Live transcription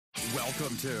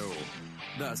Welcome to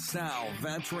the Sal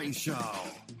Vetri Show.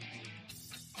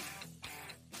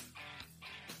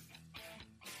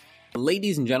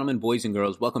 Ladies and gentlemen, boys and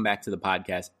girls, welcome back to the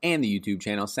podcast and the YouTube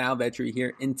channel. Sal Vetri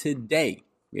here, and today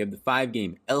we have the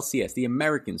 5-game LCS, the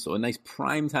Americans. So a nice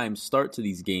primetime start to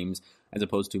these games as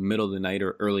opposed to middle of the night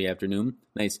or early afternoon.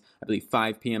 Nice, I believe,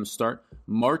 5 p.m. start.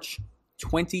 March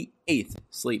 28th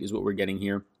slate is what we're getting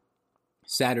here.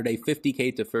 Saturday,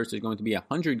 50K to first. There's going to be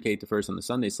 100K to first on the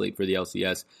Sunday slate for the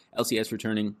LCS. LCS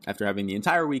returning after having the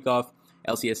entire week off.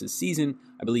 LCS's season,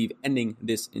 I believe, ending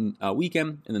this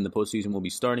weekend, and then the postseason will be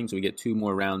starting. So we get 2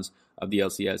 more rounds of the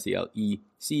LCS, the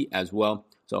LEC as well.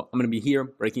 So I'm going to be here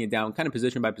breaking it down kind of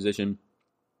position by position,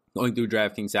 going through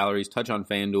DraftKings salaries, touch on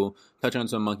FanDuel, touch on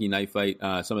some Monkey Knife Fight,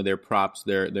 some of their props,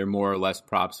 their more or less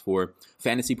props for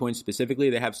fantasy points specifically.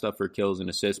 They have stuff for kills and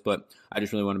assists, but I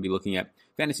just really want to be looking at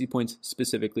fantasy points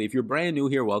specifically. If you're brand new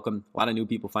here, welcome. A lot of new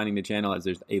people finding the channel as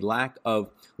there's a lack of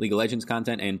League of Legends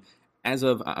content. And as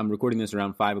of, I'm recording this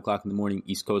around 5 o'clock in the morning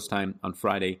East Coast time on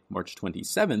Friday, March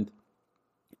 27th.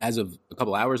 As of a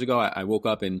couple hours ago, I woke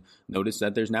up and noticed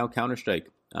that there's now Counter-Strike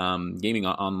gaming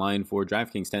online for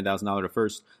DraftKings, $10,000 to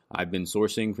first. I've been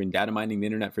sourcing from data mining the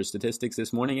internet for statistics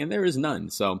this morning, and there is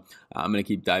none. So I'm going to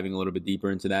keep diving a little bit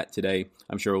deeper into that today.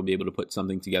 I'm sure we'll be able to put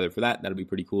something together for that. That'll be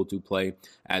pretty cool to play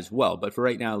as well. But for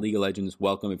right now, League of Legends,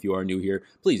 welcome. If you are new here,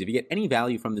 please, if you get any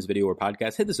value from this video or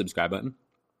podcast, hit the subscribe button.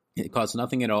 It costs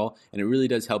nothing at all, and it really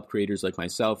does help creators like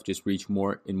myself just reach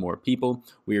more and more people.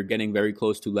 We are getting very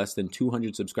close to less than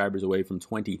 200 subscribers away from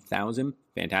 20,000.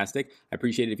 Fantastic. I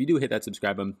appreciate it. If you do hit that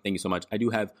subscribe button, thank you so much. I do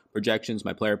have projections,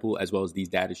 my player pool, as well as these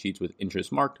data sheets with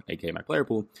interest marked, aka my player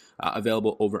pool,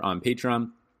 available over on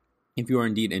Patreon. If you are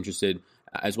indeed interested,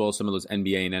 as well as some of those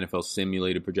NBA and NFL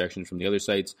simulated projections from the other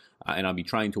sites. And I'll be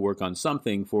trying to work on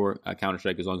something for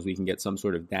Counter-Strike as long as we can get some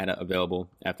sort of data available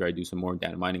after I do some more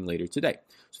data mining later today.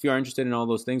 So if you are interested in all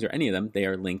those things or any of them, they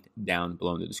are linked down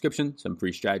below in the description. Some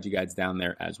free strategy guides down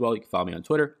there as well. You can follow me on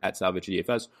Twitter at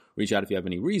DFS. Reach out if you have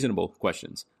any reasonable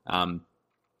questions.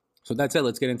 So that's it.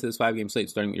 Let's get into this 5-game slate,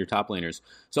 starting with your top laners.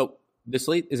 So the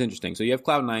slate is interesting. So you have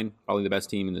Cloud9, probably the best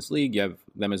team in this league. You have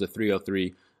them as a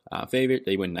 303 favorite.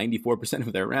 They win 94%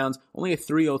 of their rounds. Only a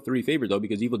 303 favorite, though,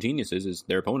 because Evil Geniuses is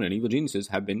their opponent. Evil Geniuses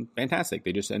have been fantastic.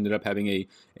 They just ended up having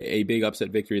a big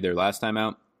upset victory their last time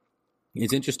out.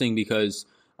 It's interesting because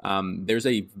there's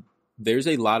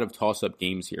a lot of toss-up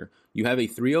games here. You have a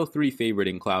 303 favorite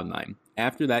in Cloud9.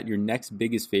 After that, your next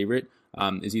biggest favorite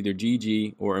is either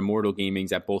GG or Immortal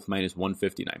Gaming's at both minus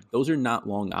 159. Those are not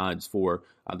long odds for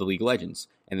the League of Legends.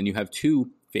 And then you have 2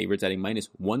 favorites at a minus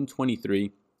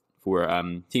 123 for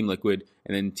Team Liquid,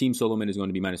 and then Team Solomon is going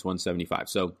to be minus 175.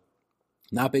 So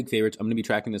not big favorites. I'm going to be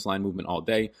tracking this line movement all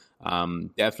day.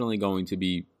 Definitely going to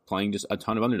be playing just a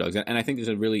ton of underdogs. And I think there's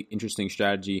a really interesting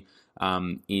strategy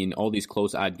in all these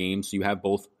close odd games. So you have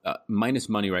both minus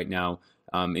money right now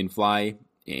in Fly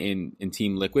in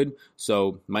Team Liquid.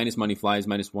 So minus money Fly is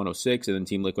minus 106, and then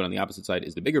Team Liquid on the opposite side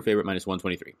is the bigger favorite, minus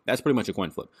 123. That's pretty much a coin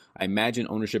flip. I imagine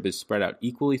ownership is spread out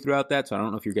equally throughout that, so I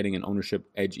don't know if you're getting an ownership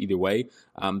edge either way.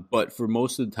 But for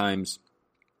most of the times,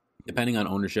 depending on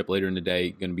ownership later in the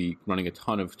day, going to be running a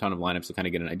ton of lineups to kind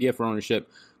of get an idea for ownership.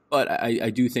 But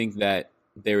I do think that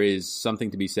there is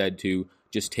something to be said to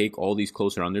just take all these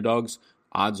closer underdogs.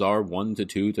 Odds are 1 to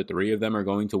 2 to 3 of them are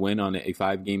going to win on a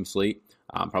 5-game slate.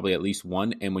 Probably at least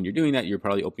one. And when you're doing that, you're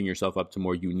probably opening yourself up to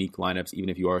more unique lineups, even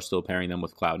if you are still pairing them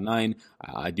with Cloud9.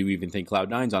 I do even think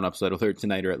Cloud9's on upset alert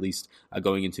tonight, or at least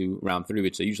going into round 3,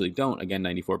 which they usually don't. Again,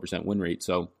 94% win rate.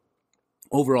 So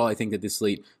overall, I think that this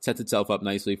slate sets itself up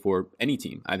nicely for any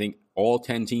team. I think all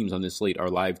 10 teams on this slate are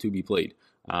live to be played.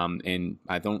 And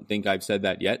I don't think I've said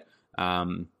that yet.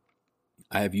 I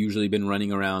have usually been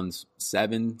running around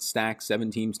 7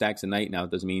 team stacks a night. Now,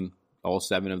 it doesn't mean all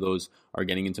 7 of those are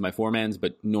getting into my 4-mans,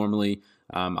 but normally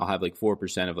I'll have like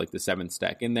 4% of like the 7th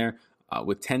stack in there.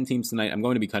 With 10 teams tonight, I'm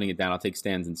going to be cutting it down. I'll take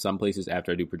stands in some places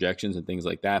after I do projections and things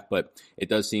like that, but it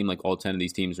does seem like all 10 of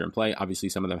these teams are in play. Obviously,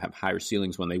 some of them have higher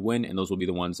ceilings when they win, and those will be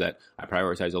the ones that I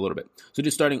prioritize a little bit. So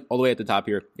just starting all the way at the top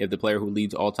here, you have the player who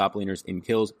leads all top laners in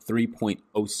kills,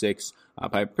 3.06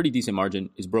 by a pretty decent margin,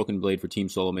 is Broken Blade for Team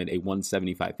Solomon, a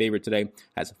 175 favorite today,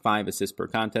 has 5 assists per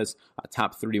contest,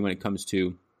 top 30 when it comes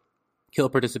to kill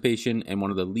participation, and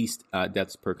one of the least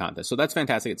deaths per contest. So that's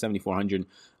fantastic at 7,400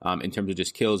 in terms of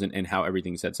just kills and how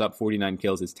everything sets up. 49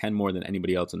 kills is 10 more than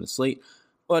anybody else on the slate,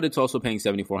 but it's also paying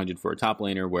 7,400 for a top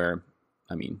laner where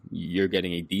I mean, you're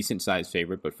getting a decent sized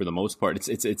favorite, but for the most part,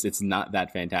 it's not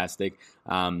that fantastic.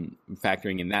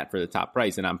 Factoring in that for the top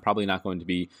price, and I'm probably not going to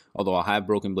be, although I'll have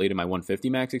Broken Blade in my 150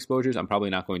 max exposures, I'm probably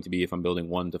not going to be, if I'm building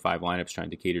 1 to 5 lineups trying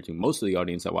to cater to most of the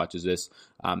audience that watches this,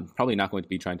 probably not going to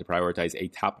be trying to prioritize a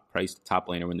top priced top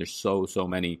laner when there's so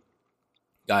many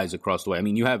guys across the way. I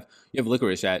mean, you have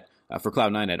Licorice at for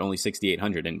Cloud9 at only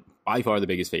 6,800, and by far the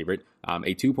biggest favorite.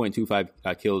 A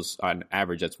 2.25 kills on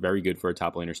average, that's very good for a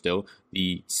top laner still.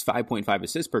 The 5.5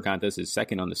 assists per contest is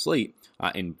second on the slate,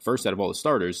 and first out of all the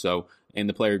starters, so, and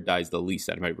the player dies the least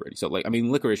out of everybody. So, like, I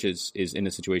mean, Licorice is in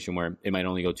a situation where it might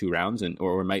only go 2 rounds,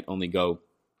 or it might only go,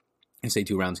 I say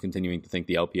 2 rounds, continuing to think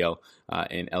the LPL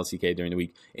and LCK during the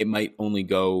week. It might only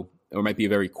go, or might be a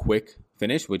very quick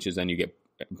finish, which is then you get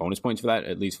bonus points for that,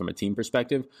 at least from a team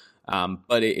perspective.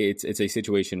 But it's a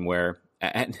situation where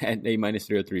at a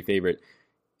 -3 or 3 favorite,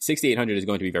 6,800 is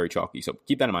going to be very chalky. So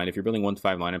keep that in mind. If you're building 1 to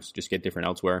 5 lineups, just get different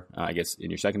elsewhere, I guess,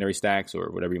 in your secondary stacks or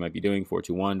whatever you might be doing,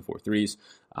 4-2-1, 4-3s.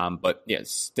 But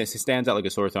yes, this stands out like a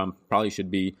sore thumb. Probably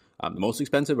should be the most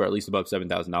expensive, or at least above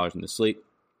 $7,000 in the slate.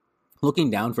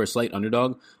 Looking down for a slight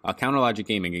underdog, Counter Logic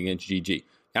Gaming against GG.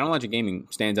 Counter Logic Gaming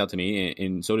stands out to me,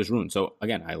 and so does Rune. So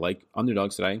again, I like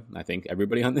underdogs today. I think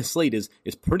everybody on this slate is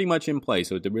pretty much in play.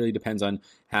 So it really depends on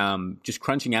just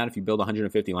crunching out. If you build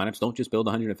 150 lineups, don't just build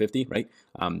 150, right?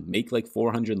 Make like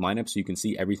 400 lineups so you can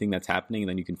see everything that's happening, and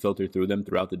then you can filter through them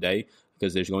throughout the day,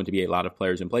 because there's going to be a lot of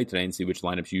players in play today, and see which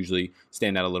lineups usually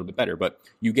stand out a little bit better. But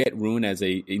you get Rune as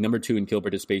a number 2 in kill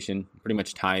participation, pretty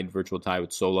much virtual tie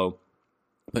with Solo.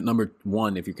 But number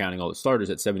 1, if you're counting all the starters,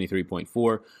 at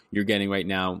 73.4, you're getting right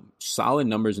now solid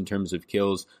numbers in terms of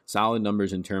kills, solid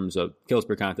numbers in terms of kills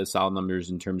per contest, solid numbers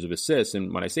in terms of assists.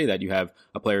 And when I say that, you have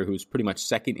a player who's pretty much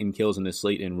second in kills in this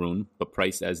slate in Rune, but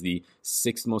priced as the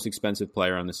 6th most expensive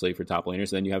player on the slate for top laners.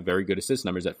 Then you have very good assist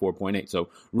numbers at 4.8. So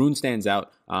Rune stands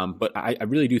out, but I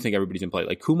really do think everybody's in play.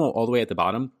 Like Kumo all the way at the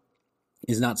bottom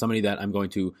is not somebody that I'm going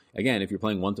to, again, if you're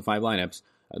playing 1 to 5 lineups,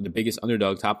 the biggest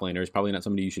underdog top laner is probably not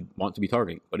somebody you should want to be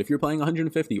targeting. But if you're playing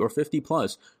 150 or 50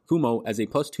 plus, Kumo as a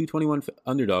plus 221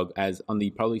 underdog, as on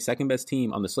the probably second best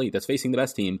team on the slate that's facing the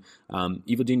best team,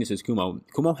 Evil Genius's Kumo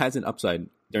has an upside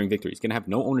during victory. He's going to have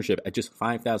no ownership at just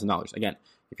 $5,000. Again,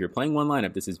 if you're playing one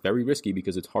lineup, this is very risky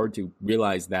because it's hard to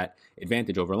realize that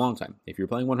advantage over a long time. If you're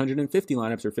playing 150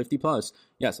 lineups or 50 plus,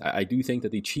 yes, I do think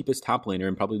that the cheapest top laner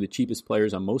and probably the cheapest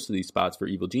players on most of these spots for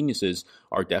Evil Geniuses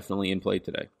are definitely in play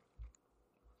today.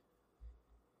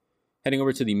 Heading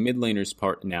over to the mid laners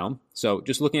part now. So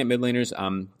just looking at mid laners,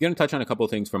 I'm going to touch on a couple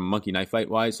of things from Monkey Knife Fight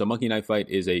wise. So Monkey Knife Fight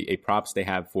is a props they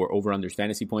have for over-unders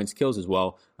fantasy points, kills as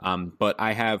well. But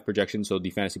I have projections, so the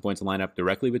fantasy points line up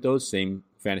directly with those same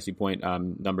fantasy point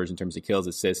numbers in terms of kills,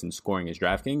 assists, and scoring as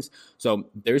DraftKings. So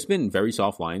there's been very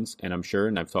soft lines, and I'm sure,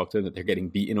 and I've talked to them, that they're getting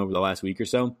beaten over the last week or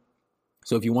so.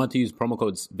 So if you want to use promo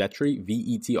codes VETRI,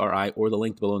 VETRI, or the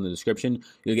link below in the description,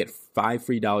 you'll get $5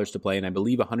 free to play, and I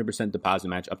believe 100% deposit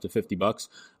match up to $50.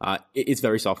 It's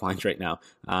very soft lines right now.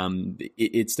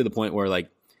 It's to the point where like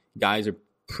guys are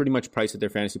pretty much priced at their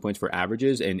fantasy points for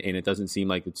averages, and it doesn't seem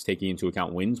like it's taking into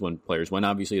account wins. When players win,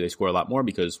 obviously they score a lot more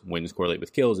because wins correlate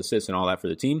with kills, assists, and all that for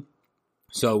the team.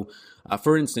 So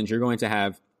for instance, you're going to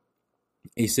have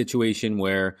a situation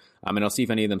where, and I'll see if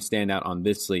any of them stand out on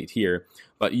this slate here,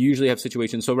 but you usually have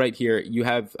situations. So right here, you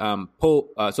have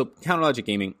so Counter Logic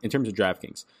Gaming, in terms of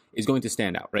DraftKings, is going to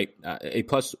stand out, right? A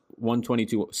plus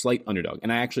 122 slight underdog.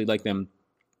 And I actually like them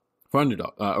for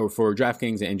underdog, or for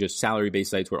DraftKings and just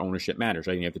salary-based sites where ownership matters,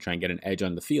 right? You have to try and get an edge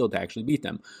on the field to actually beat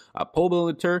them.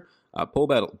 Pole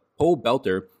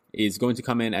Belter is going to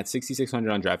come in at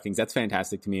 6,600 on DraftKings. That's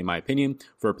fantastic to me, in my opinion,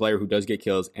 for a player who does get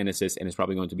kills and assists and is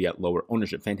probably going to be at lower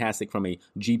ownership. Fantastic from a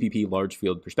GPP large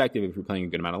field perspective if you're playing a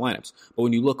good amount of lineups. But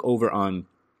when you look over on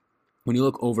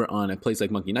a place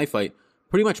like Monkey Knife Fight,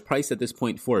 pretty much priced at this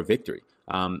point for a victory.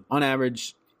 On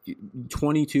average,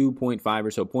 22.5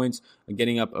 or so points,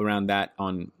 getting up around that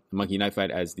on Monkey Knife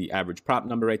Fight as the average prop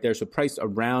number right there. So priced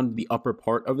around the upper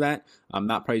part of that,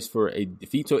 not priced for a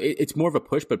defeat. So it's more of a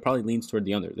push, but probably leans toward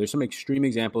the under. There's some extreme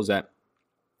examples that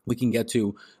we can get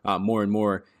to more and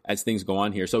more as things go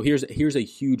on here. So here's a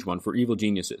huge one for Evil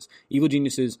Geniuses. Evil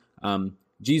Geniuses,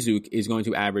 Jizook is going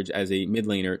to average as a mid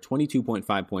laner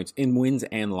 22.5 points in wins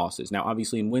and losses. Now,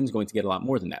 obviously, in wins, going to get a lot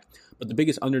more than that. But the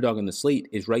biggest underdog on the slate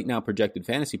is right now projected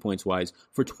fantasy points wise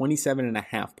for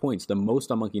 27.5 points, the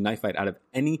most on Monkey Knife Fight out of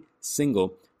any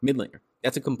single mid laner.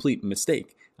 That's a complete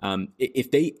mistake. If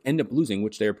they end up losing,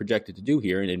 which they are projected to do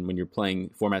here, and when you're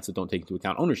playing formats that don't take into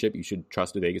account ownership, you should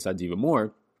trust the Vegas odds even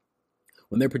more.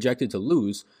 When they're projected to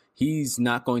lose, he's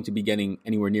not going to be getting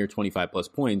anywhere near 25 plus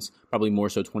points. Probably more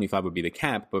so 25 would be the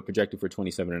cap, but projected for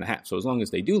 27.5. So as long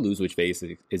as they do lose, which FaZe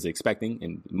is expecting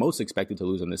and most expected to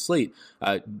lose on this slate,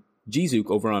 Jizook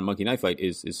over on Monkey Knife Fight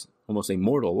is almost a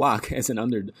mortal lock as an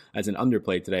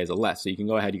underplay today as a less. So you can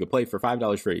go ahead, you can play for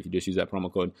 $5 free if you just use that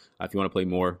promo code. If you want to play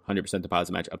more, 100%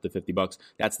 deposit match up to $50.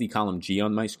 That's the column G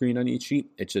on my screen on each sheet.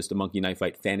 It's just the Monkey Knife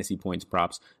Fight fantasy points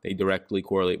props. They directly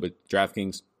correlate with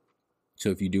DraftKings. So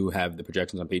if you do have the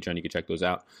projections on Patreon, you can check those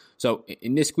out. So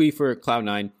Niskwi for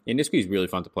Cloud9. Niskwi is really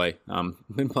fun to play. I've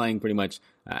been playing pretty much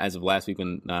as of last week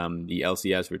when the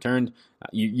LCS returned.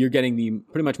 You're getting the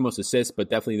pretty much most assists, but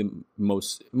definitely the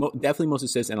most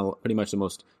assists and pretty much the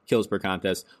most kills per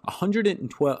contest.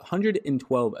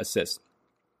 112 assists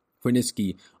for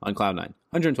Niski on Cloud9.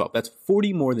 112. That's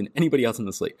 40 more than anybody else in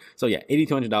the slate. So yeah,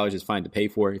 $8,200 is fine to pay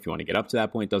for if you want to get up to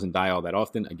that point. Doesn't die all that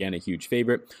often. Again, a huge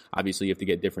favorite. Obviously, you have to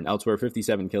get different elsewhere.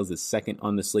 57 kills is second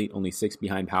on the slate, only 6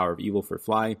 behind Power of Evil for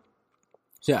Fly.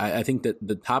 So yeah, I think that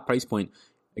the top price point,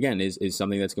 again, is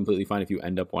something that's completely fine if you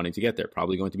end up wanting to get there.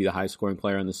 Probably going to be the highest scoring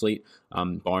player on the slate,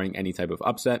 barring any type of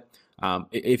upset.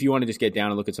 If you want to just get down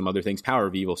and look at some other things, Power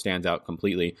of Evil stands out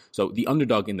completely. So the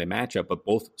underdog in the matchup, but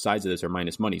both sides of this are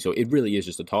minus money. So it really is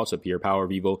just a toss-up here. Power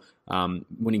of Evil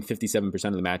winning 57%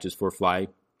 of the matches for Fly,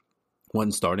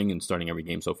 one starting every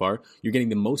game so far. You're getting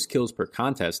the most kills per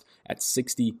contest at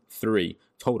 63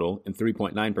 total and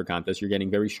 3.9 per contest. You're getting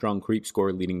very strong creep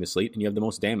score leading the slate, and you have the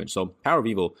most damage. So Power of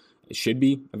Evil should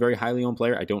be a very highly owned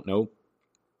player. I don't know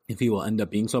if he will end up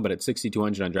being so, but at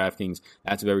 6,200 on DraftKings,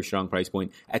 that's a very strong price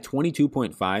point. At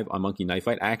 22.5 on Monkey Knife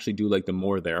Fight, I actually do like the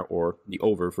more there, or the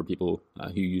over for people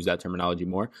who use that terminology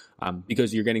more,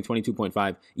 because you're getting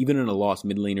 22.5. Even in a loss,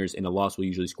 mid laners in a loss will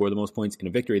usually score the most points. In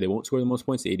a victory, they won't score the most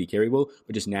points. The AD carry will,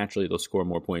 but just naturally they'll score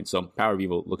more points. So Power of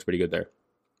Evil looks pretty good there.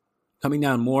 Coming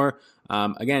down more,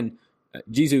 again,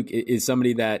 Jizook is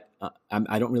somebody that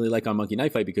I don't really like on Monkey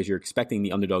Knife Fight because you're expecting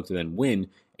the underdog to then win,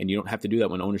 and you don't have to do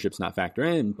that when ownership's not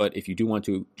factored in. But if you do want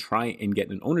to try and get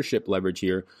an ownership leverage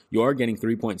here, you are getting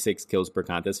 3.6 kills per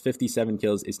contest. 57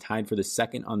 kills is tied for the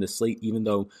second on the slate, even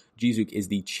though Jizook is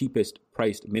the cheapest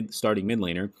priced starting mid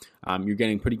laner. You're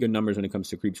getting pretty good numbers when it comes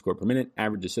to creep score per minute,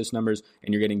 average assist numbers,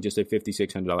 and you're getting just a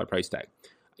 $5,600 price tag.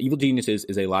 Evil Geniuses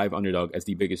is a live underdog as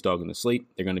the biggest dog in the slate.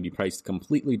 They're going to be priced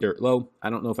completely dirt low. I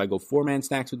don't know if I go 4-man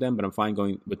stacks with them, but I'm fine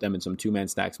going with them in some 2-man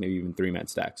stacks, maybe even 3-man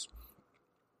stacks.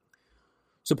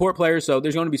 Support players. So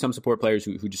there's going to be some support players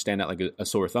who just stand out like a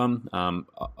sore thumb,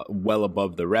 well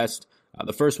above the rest.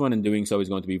 The first one in doing so is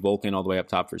going to be Vulcan all the way up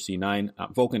top for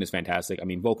C9. Vulcan is fantastic. I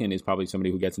mean, Vulcan is probably somebody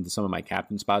who gets into some of my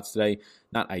captain spots today.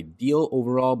 Not ideal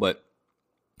overall, but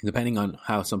depending on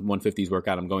how some 150s work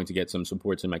out, I'm going to get some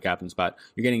supports in my captain spot.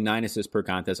 You're getting 9 assists per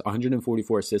contest.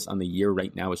 144 assists on the year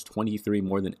right now is 23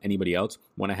 more than anybody else.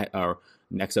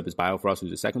 Next up is Biofrost,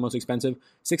 who's the second most expensive.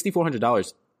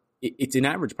 $6,400. It's an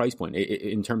average price point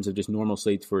in terms of just normal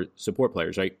slates for support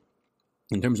players, right?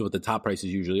 In terms of what the top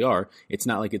prices usually are, it's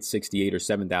not like it's 68 or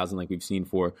 7,000 like we've seen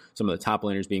for some of the top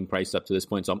laners being priced up to this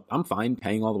point. So I'm fine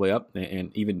paying all the way up,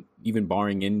 and even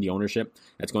barring in the ownership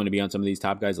that's going to be on some of these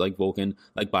top guys like Vulcan,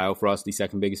 like Biofrost, the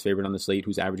second biggest favorite on the slate,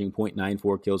 who's averaging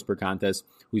 0.94 kills per contest,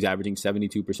 who's averaging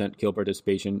 72% kill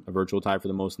participation, a virtual tie for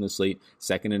the most in the slate,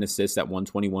 second in assists at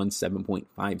 121,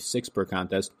 7.56 per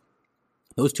contest.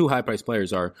 Those two high-priced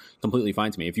players are completely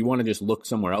fine to me. If you want to just look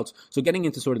somewhere else, so getting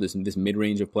into sort of this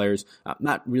mid-range of players,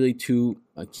 not really too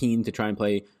keen to try and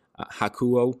play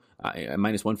Hakuo, a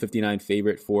minus 159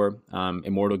 favorite for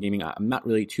Immortal Gaming. I'm not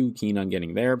really too keen on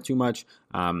getting there too much.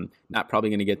 Not probably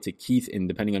going to get to Keith, and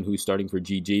depending on who's starting for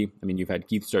GG. I mean, you've had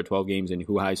Keith start 12 games and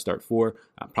Huhai start 4.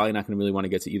 Probably not going to really want to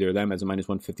get to either of them as a minus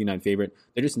 159 favorite.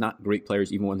 They're just not great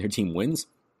players even when their team wins.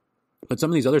 But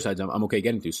some of these other sides I'm okay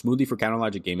getting to. Smoothie for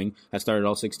Counterlogic Gaming has started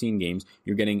all 16 games.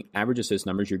 You're getting average assist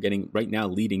numbers. You're getting right now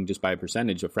leading just by a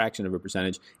fraction of a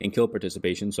percentage in kill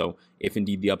participation. So if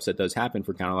indeed the upset does happen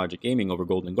for Counterlogic Gaming over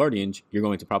Golden Guardians, you're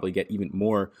going to probably get even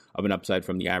more of an upside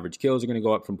from the average kills. Are going to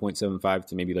go up from 0.75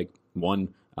 to maybe like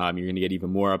 1. You're going to get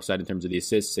even more upside in terms of the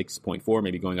assists, 6.4,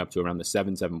 maybe going up to around the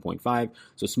 7.5.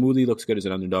 So Smoothly looks good as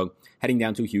an underdog. Heading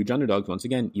down to huge underdogs, once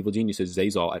again, Evil Geniuses,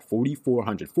 Zazal at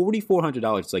 $4,400.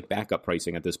 $4,400, it's like backup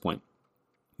pricing at this point.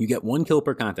 You get 1 kill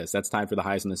per contest. That's tied for the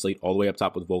highest in the slate, all the way up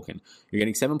top with Vulcan. You're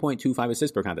getting 7.25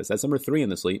 assists per contest. That's number 3 in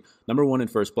the slate. Number 1 in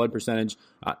first blood percentage,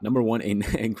 number 1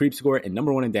 in creep score, and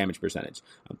number 1 in damage percentage.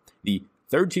 The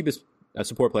third cheapest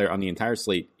support player on the entire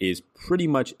slate is pretty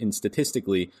much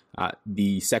statistically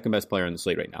the second best player on the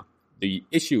slate right now. The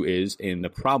issue is, and the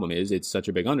problem is, it's such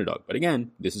a big underdog. But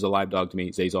again, this is a live dog to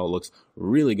me. Zayzal looks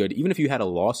really good. Even if you had a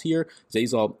loss here,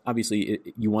 Zayzal, obviously,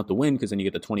 you want the win because then you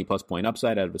get the 20-plus point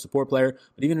upside out of a support player.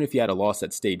 But even if you had a loss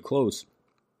that stayed close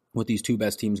with these two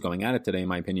best teams going at it today, in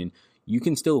my opinion, you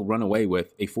can still run away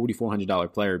with a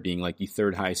 $4,400 player being like the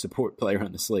third highest support player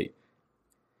on the slate.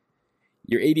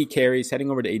 Your AD carries,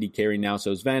 heading over to AD carry now.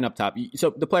 So Sven up top.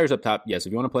 So the players up top, yes,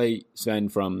 if you want to play Sven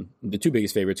from the two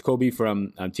biggest favorites, Kobe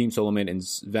from Team Solomon and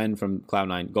Sven from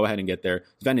Cloud9, go ahead and get there.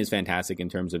 Sven is fantastic in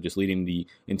terms of just leading the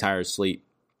entire slate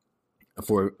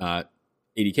for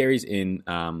AD carries in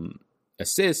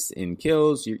assists, in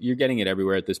kills. You're getting it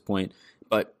everywhere at this point.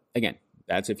 But again,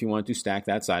 that's if you want to stack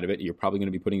that side of it. You're probably going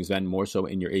to be putting Sven more so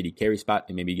in your AD carry spot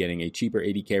and maybe getting a cheaper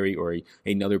AD carry or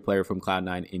another player from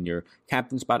Cloud9 in your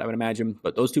captain spot, I would imagine.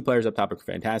 But those two players up top are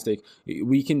fantastic.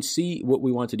 We can see what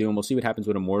we want to do, and we'll see what happens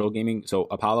with Immortal Gaming. So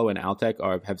Apollo and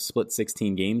Altec have split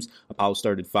 16 games. Apollo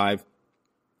started 5.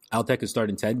 Altec is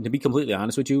starting 10. To be completely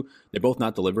honest with you, they're both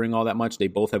not delivering all that much. They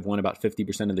both have won about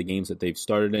 50% of the games that they've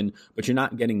started in, but you're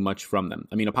not getting much from them.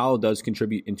 I mean, Apollo does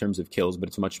contribute in terms of kills, but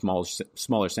it's a much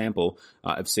smaller sample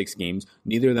of 6 games.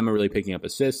 Neither of them are really picking up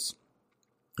assists.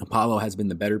 Apollo has been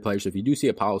the better player, so if you do see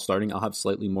Apollo starting, I'll have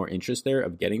slightly more interest there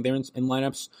of getting there in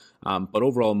lineups. But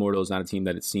overall, Immortal is not a team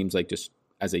that it seems like just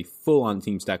as a full-on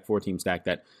team stack, 4-team stack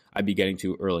that I'd be getting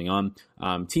to early on.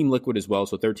 Team Liquid as well,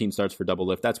 so 13 starts for Double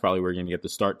Lift. That's probably where you're going to get the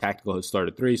start. Tactical has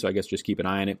started 3, so I guess just keep an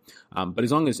eye on it. But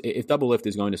as long as, if Double Lift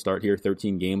is going to start here,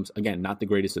 13 games, again, not the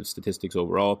greatest of statistics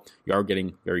overall. You are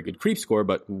getting very good creep score,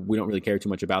 but we don't really care too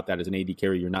much about that. As an AD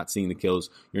carry, you're not seeing the kills,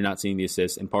 you're not seeing the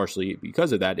assists, and partially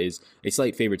because of that is a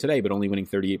slight favorite today, but only winning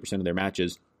 38% of their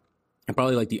matches. I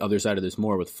probably like the other side of this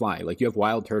more with Fly. Like you have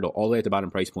Wild Turtle all the way at the bottom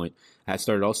price point, has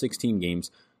started all 16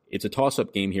 games. It's a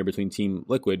toss-up game here between Team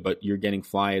Liquid, but you're getting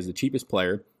Fly as the cheapest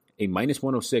player, a minus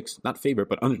 106, not favorite,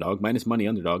 but underdog, minus money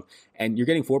underdog, and you're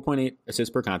getting 4.8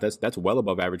 assists per contest. That's well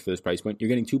above average for this price point. You're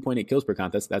getting 2.8 kills per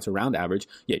contest. That's around average.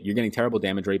 Yeah, you're getting terrible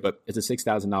damage rate, but it's a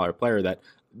 $6,000 player that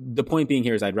the point being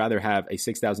here is I'd rather have a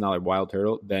 $6,000 Wild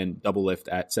Turtle than Double Lift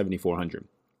at $7,400.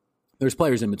 There's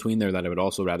players in between there that I would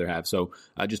also rather have. So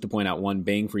just to point out one,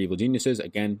 Bang for Evil Geniuses.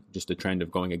 Again, just a trend of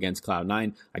going against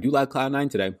Cloud9. I do like Cloud9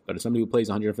 today, but as somebody who plays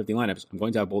 150 lineups, I'm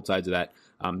going to have both sides of that.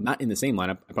 Not in the same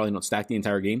lineup. I probably don't stack the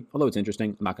entire game, although it's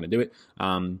interesting. I'm not going to do it.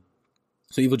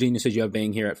 So Evil Geniuses, you have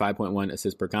Bang here at 5.1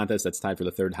 assists per contest. That's tied for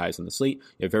the third highest on the slate.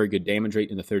 You have very good damage rate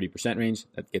in the 30% range.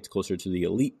 That gets closer to the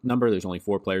elite number. There's only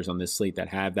 4 players on this slate that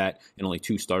have that, and only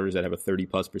 2 starters that have a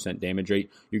 30+% damage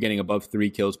rate. You're getting above 3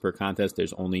 kills per contest.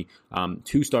 There's only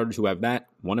 2 starters who have that.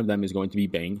 One of them is going to be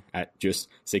Bang at just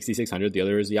 6,600. The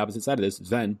other is the opposite side of this.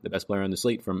 Sven, the best player on the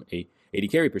slate from a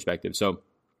AD carry perspective. So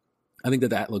I think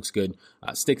that looks good.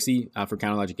 Stixie for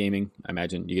Counter Logic Gaming. I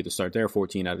imagine you get to start there.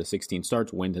 14 out of the 16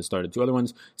 starts. Wind has started 2 other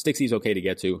ones. Stixie's okay to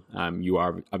get to. You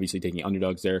are obviously taking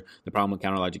underdogs there. The problem with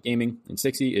Counter Logic Gaming and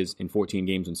Stixie is in 14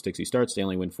 games when Stixie starts, they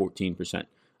only win 14%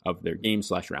 of their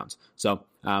games/rounds. So,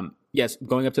 yes,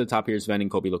 going up to the top here, Sven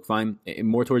and Kobe look fine.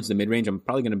 More towards the mid-range, I'm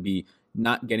probably going to be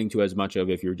not getting to as much of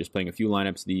if you're just playing a few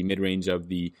lineups. The mid-range of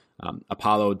the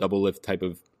Apollo double lift type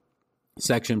of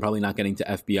section, probably not getting to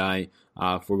FBI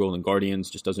for Golden Guardians,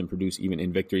 just doesn't produce even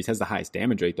in victories. Has the highest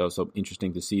damage rate though, so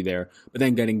interesting to see there. But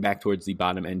then getting back towards the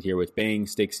bottom end here with Bang,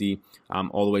 Stixie,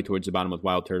 all the way towards the bottom with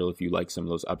Wild Turtle if you like some of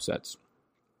those upsets.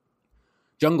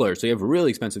 Jungler, so you have a really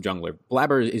expensive jungler.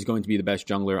 Blabber is going to be the best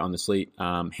jungler on the slate,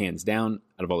 hands down.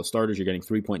 Out of all the starters, you're getting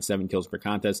 3.7 kills per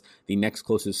contest. The next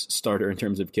closest starter in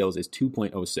terms of kills is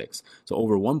 2.06. So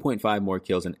over 1.5 more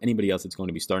kills than anybody else that's going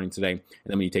to be starting today. And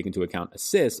then when you take into account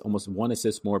assists, almost 1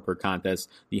 assist more per contest.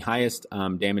 The highest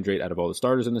damage rate out of all the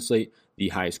starters on the slate. The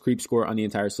highest creep score on the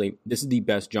entire slate. This is the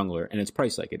best jungler, and it's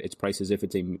priced like it. It's priced as if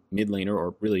it's a mid laner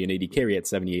or really an AD carry at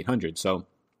 7,800. So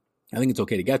I think it's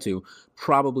okay to get to.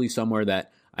 Probably somewhere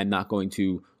that I'm not going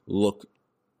to look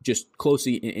just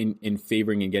closely in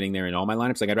favoring and getting there in all my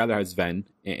lineups. Like I'd rather have Sven,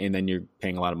 and then you're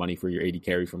paying a lot of money for your AD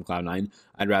carry from Cloud9.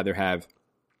 I'd rather have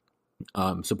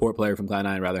support player from Cloud9.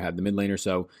 I'd rather have the mid laner.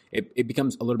 So it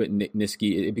becomes a little bit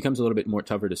nisky. It becomes a little bit more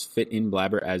tougher to fit in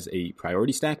Blabber as a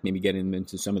priority stack, maybe getting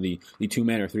into some of the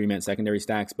 2-man or 3-man secondary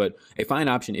stacks. But a fine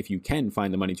option if you can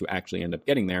find the money to actually end up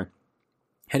getting there.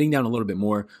 Heading down a little bit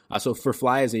more. So for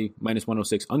Fly as a minus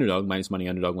 106 underdog, minus money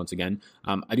underdog once again,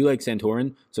 I do like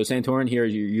Santorin. So Santorin here,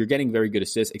 you're getting very good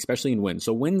assists, especially in wins.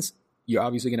 So wins, you're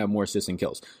obviously going to have more assists and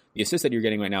kills. The assist that you're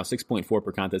getting right now, 6.4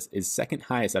 per contest, is second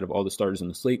highest out of all the starters in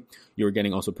the slate. You're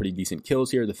getting also pretty decent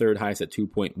kills here, the third highest at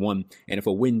 2.1. And if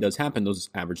a win does happen, those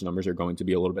average numbers are going to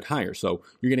be a little bit higher. So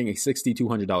you're getting a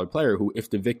 $6,200 player who, if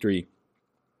the victory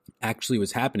actually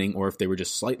was happening, or if they were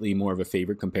just slightly more of a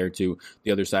favorite compared to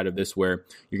the other side of this, where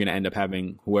you're going to end up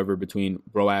having whoever between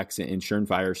Broax and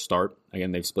Schernfire start.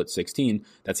 Again, they've split 16.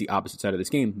 That's the opposite side of this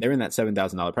game. They're in that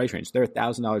 $7,000 price range. They're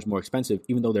 $1,000 more expensive,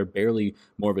 even though they're barely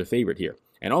more of a favorite here.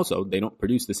 And also, they don't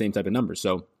produce the same type of numbers.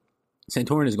 So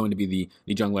Santorin is going to be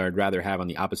the jungler I'd rather have on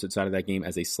the opposite side of that game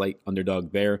as a slight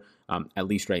underdog there, at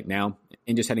least right now.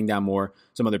 And just heading down more,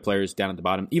 some other players down at the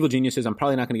bottom. Evil Geniuses, I'm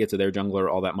probably not going to get to their jungler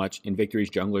all that much. In victories,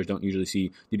 junglers don't usually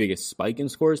see the biggest spike in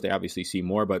scores. They obviously see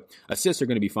more, but assists are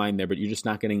going to be fine there, but you're just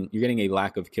not getting, you're getting a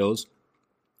lack of kills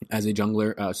as a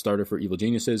jungler starter for Evil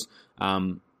Geniuses.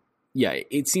 Yeah,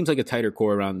 it seems like a tighter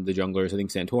core around the junglers. I think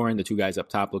Santorin, the two guys up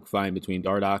top, look fine between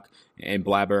Dardoch and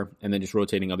Blabber, and then just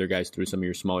rotating other guys through some of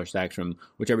your smaller stacks from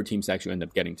whichever team stacks you end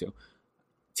up getting to.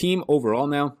 Team overall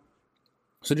now.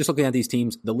 So just looking at these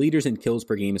teams, the leaders in kills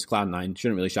per game is Cloud9.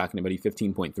 Shouldn't really shock anybody.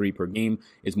 15.3 per game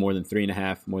is more than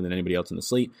 3.5, more than anybody else in the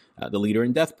slate. The leader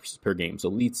in deaths per game, so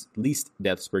least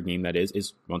deaths per game, that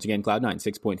is once again Cloud9,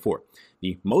 6.4.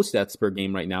 The most deaths per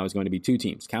game right now is going to be two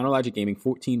teams. Counterlogic Gaming,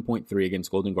 14.3 against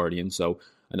Golden Guardians. So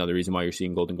another reason why you're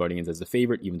seeing Golden Guardians as the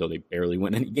favorite, even though they barely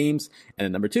win any games. And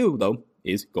then number two, though,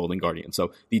 is Golden Guardians.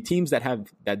 So the teams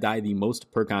that die the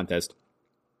most per contest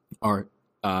are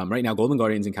right now Golden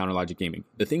Guardians and Counterlogic Gaming.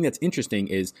 The thing that's interesting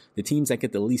is the teams that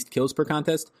get the least kills per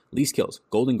contest, least kills,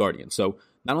 Golden Guardians. So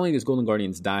not only does Golden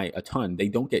Guardians die a ton, they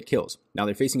don't get kills. Now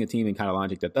they're facing a team in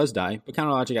Counterlogic that does die, but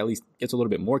Counterlogic at least gets a little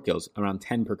bit more kills, around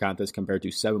 10 per contest compared to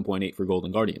 7.8 for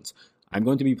Golden Guardians. I'm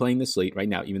going to be playing this slate right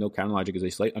now, even though Counterlogic is a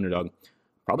slight underdog.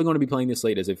 Probably going to be playing this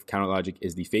slate as if Counterlogic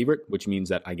is the favorite, which means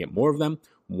that I get more of them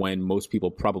when most people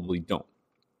probably don't.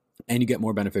 And you get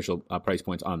more beneficial price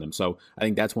points on them. So I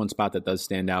think that's one spot that does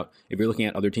stand out. If you're looking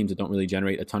at other teams that don't really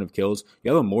generate a ton of kills,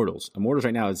 you have Immortals. Immortals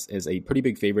right now is a pretty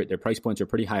big favorite. Their price points are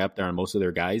pretty high up there on most of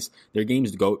their guys. Their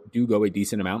games do go a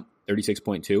decent amount,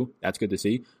 36.2. That's good to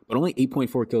see. But only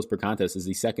 8.4 kills per contest is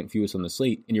the second fewest on the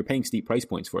slate, and you're paying steep price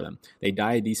points for them. They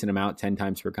die a decent amount, 10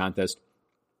 times per contest.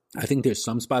 I think there's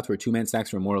some spots where two-man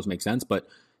stacks for Immortals make sense, but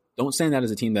don't stand out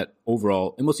as a team that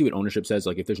overall, and we'll see what ownership says,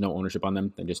 like if there's no ownership on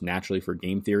them, then just naturally for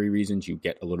game theory reasons, you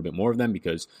get a little bit more of them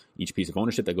because each piece of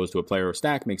ownership that goes to a player or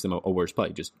stack makes them a worse play,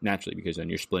 just naturally, because then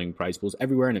you're splitting prize pools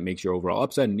everywhere and it makes your overall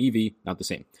upside and EV not the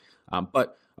same.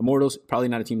 But Immortals, probably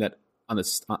not a team that on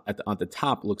the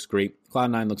top looks great.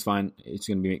 Cloud9 looks fine. It's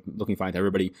going to be looking fine to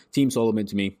everybody. Team Solomon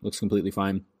to me looks completely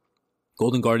fine.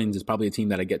 Golden Guardians is probably a team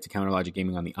that I get to Counterlogic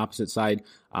Gaming on the opposite side.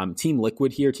 Team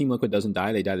Liquid here. Team Liquid doesn't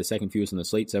die. They die the second fewest on the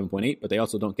slate, 7.8, but they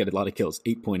also don't get a lot of kills,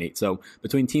 8.8. So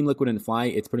between Team Liquid and Fly,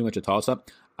 it's pretty much a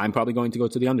toss-up. I'm probably going to go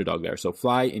to the underdog there. So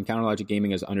Fly and Counterlogic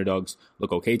Gaming as underdogs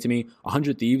look okay to me.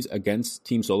 100 Thieves against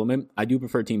Team Solomon. I do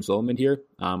prefer Team Solomon here.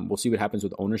 We'll see what happens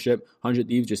with ownership. 100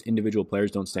 Thieves, just individual players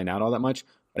don't stand out all that much,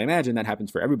 but I imagine that happens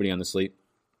for everybody on the slate.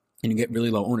 And you get really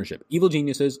low ownership. Evil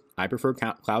Geniuses, I prefer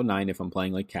Cloud9 if I'm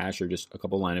playing like cash or just a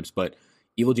couple lineups, but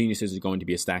Evil Geniuses is going to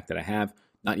be a stack that I have.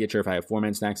 Not yet sure if I have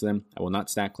 4-man stacks of them. I will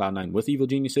not stack Cloud9 with Evil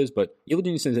Geniuses, but Evil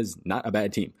Geniuses is not a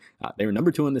bad team. They were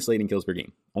number 2 in the slate in kills per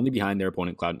game, only behind their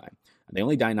opponent Cloud9. They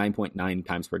only die 9.9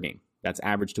 times per game. That's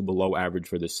average to below average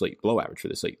for this slate,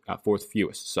 fourth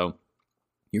fewest. So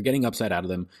you're getting upside out of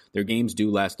them. Their games do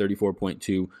last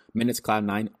 34.2 minutes.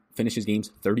 Cloud9 finishes games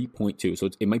 30.2. So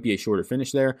it might be a shorter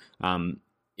finish there.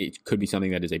 It could be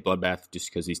something that is a bloodbath just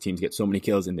because these teams get so many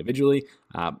kills individually,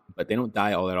 but they don't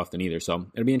die all that often either. So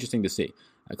it'll be interesting to see.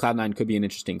 Cloud9 could be an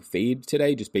interesting fade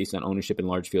today just based on ownership in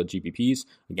large field GPPs.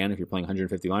 Again, if you're playing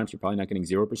 150 lineups, you're probably not getting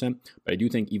 0%, but I do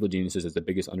think Evil Geniuses as the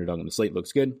biggest underdog on the slate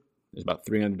looks good. There's about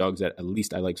 3 underdogs that at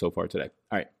least I like so far today.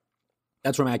 All right.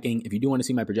 That's where I'm at, gang. If you do want to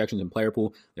see my projections and player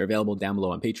pool, they're available down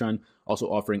below on Patreon. Also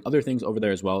offering other things over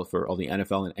there as well for all the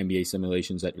NFL and NBA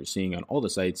simulations that you're seeing on all the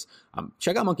sites.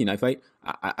 Check out Monkey Knife Fight.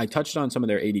 I touched on some of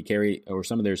their AD carry or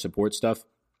some of their support stuff.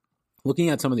 Looking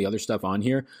at some of the other stuff on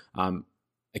here,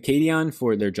 Acadion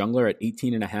for their jungler at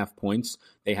 18.5 points,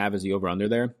 they have as the over-under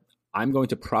there. I'm going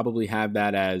to probably have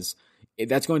that as...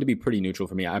 That's going to be pretty neutral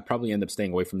for me. I probably end up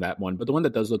staying away from that one. But the one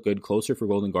that does look good, closer for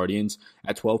Golden Guardians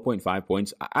at 12.5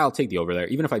 points, I'll take the over there.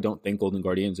 Even if I don't think Golden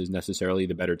Guardians is necessarily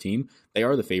the better team, they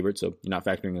are the favorite, so you're not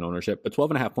factoring in ownership. But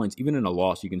 12.5 points, even in a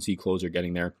loss, you can see Closer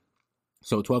getting there.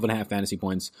 So 12.5 fantasy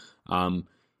points.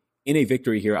 In a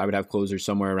victory here, I would have Closer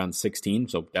somewhere around 16,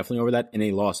 so definitely over that. In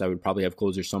a loss, I would probably have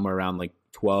Closer somewhere around like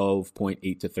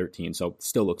 12.8 to 13, so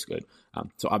still looks good.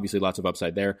 So obviously lots of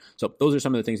upside there. So those are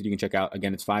some of the things that you can check out.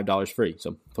 Again, it's $5 free,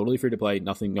 so totally free to play,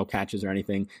 nothing, no catches or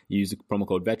anything. You use the promo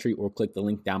code VETRI or click the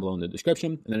link down below in the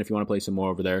description. And then if you want to play some more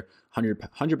over there,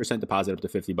 100% deposit up to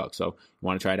 $50. So you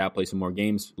want to try it out, play some more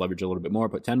games, leverage a little bit more,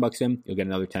 put $10 in, you'll get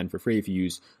another 10 for free if you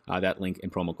use that link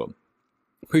and promo code.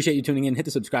 Appreciate you tuning in. Hit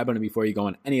the subscribe button before you go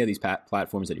on any of these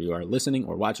platforms that you are listening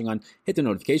or watching on. Hit the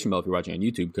notification bell if you're watching on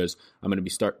YouTube, because I'm going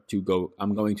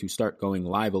to start going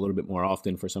live a little bit more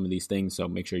often for some of these things. So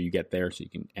make sure you get there so you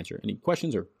can answer any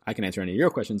questions, or I can answer any of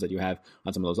your questions that you have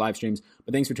on some of those live streams.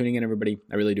 But thanks for tuning in, everybody.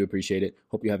 I really do appreciate it.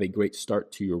 Hope you have a great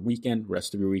start to your weekend,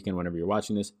 rest of your weekend, whenever you're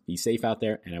watching this. Be safe out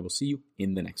there, and I will see you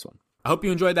in the next one. I hope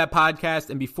you enjoyed that podcast,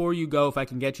 and before you go, if I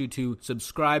can get you to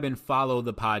subscribe and follow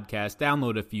the podcast,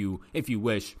 download a few if you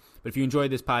wish. But if you enjoyed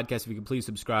this podcast, if you could please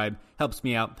subscribe, helps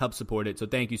me out, helps support it. So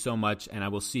thank you so much, and I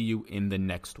will see you in the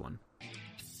next one.